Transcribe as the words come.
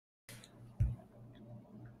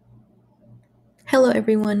Hello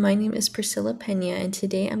everyone, my name is Priscilla Pena and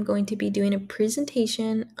today I'm going to be doing a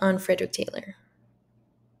presentation on Frederick Taylor.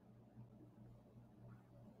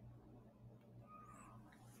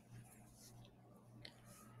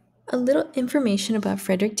 A little information about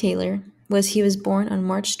Frederick Taylor was he was born on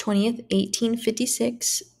March 20th,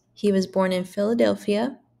 1856. He was born in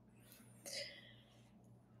Philadelphia.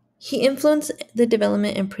 He influenced the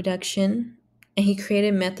development and production, and he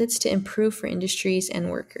created methods to improve for industries and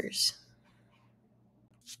workers.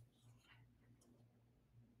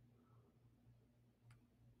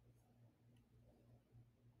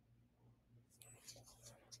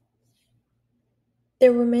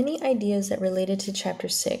 There were many ideas that related to Chapter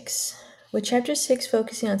 6. With Chapter 6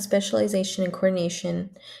 focusing on specialization and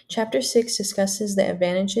coordination, Chapter 6 discusses the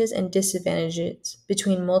advantages and disadvantages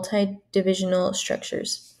between multi-divisional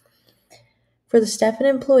structures. For the staff and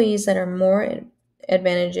employees, that are more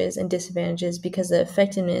advantages and disadvantages because the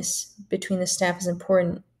effectiveness between the staff is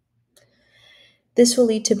important. This will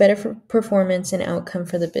lead to better performance and outcome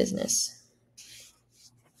for the business.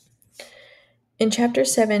 In Chapter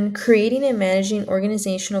 7, creating and managing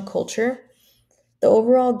organizational culture, the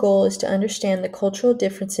overall goal is to understand the cultural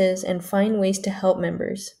differences and find ways to help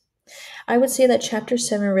members. I would say that Chapter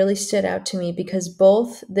 7 really stood out to me because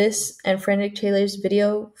both this and Frederick Taylor's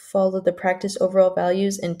video follow the practice overall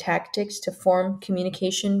values and tactics to form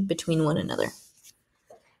communication between one another.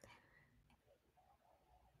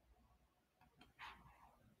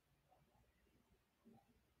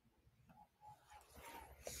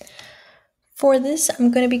 For this,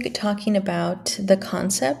 I'm going to be talking about the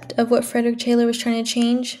concept of what Frederick Taylor was trying to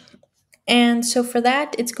change. And so for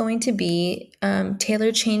that, it's going to be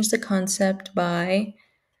Taylor changed the concept by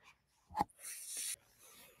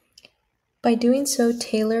doing so,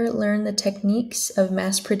 Taylor learned the techniques of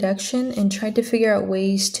mass production and tried to figure out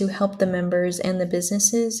ways to help the members and the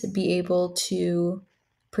businesses be able to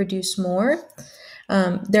produce more.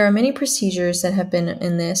 There are many procedures that have been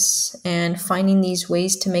in this, and finding these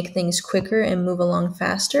ways to make things quicker and move along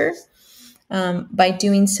faster. By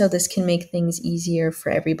doing so, this can make things easier for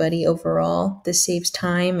everybody overall. This saves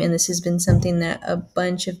time, and this has been something that a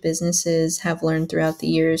bunch of businesses have learned throughout the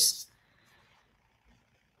years.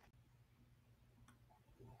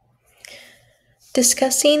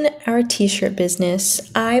 Discussing our t shirt business,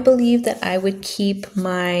 I believe that I would keep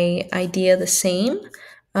my idea the same.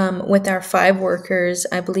 With our 5 workers,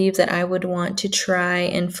 I believe that I would want to try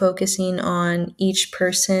and focusing on each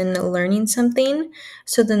person learning something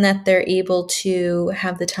so then that they're able to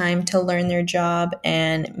have the time to learn their job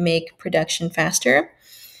and make production faster.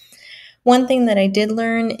 One thing that I did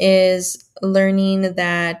learn is learning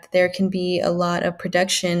that there can be a lot of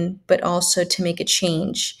production, but also to make a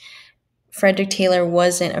change. Frederick Taylor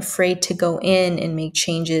wasn't afraid to go in and make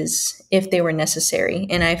changes if they were necessary.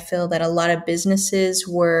 And I feel that a lot of businesses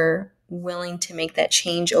were willing to make that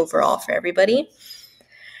change overall for everybody.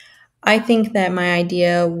 I think that my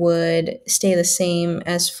idea would stay the same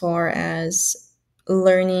as far as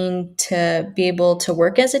learning to be able to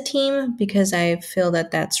work as a team because I feel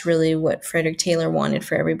that that's really what Frederick Taylor wanted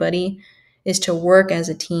for everybody is to work as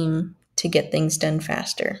a team to get things done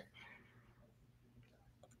faster.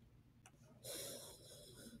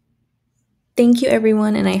 Thank you,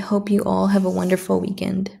 everyone, and I hope you all have a wonderful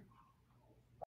weekend.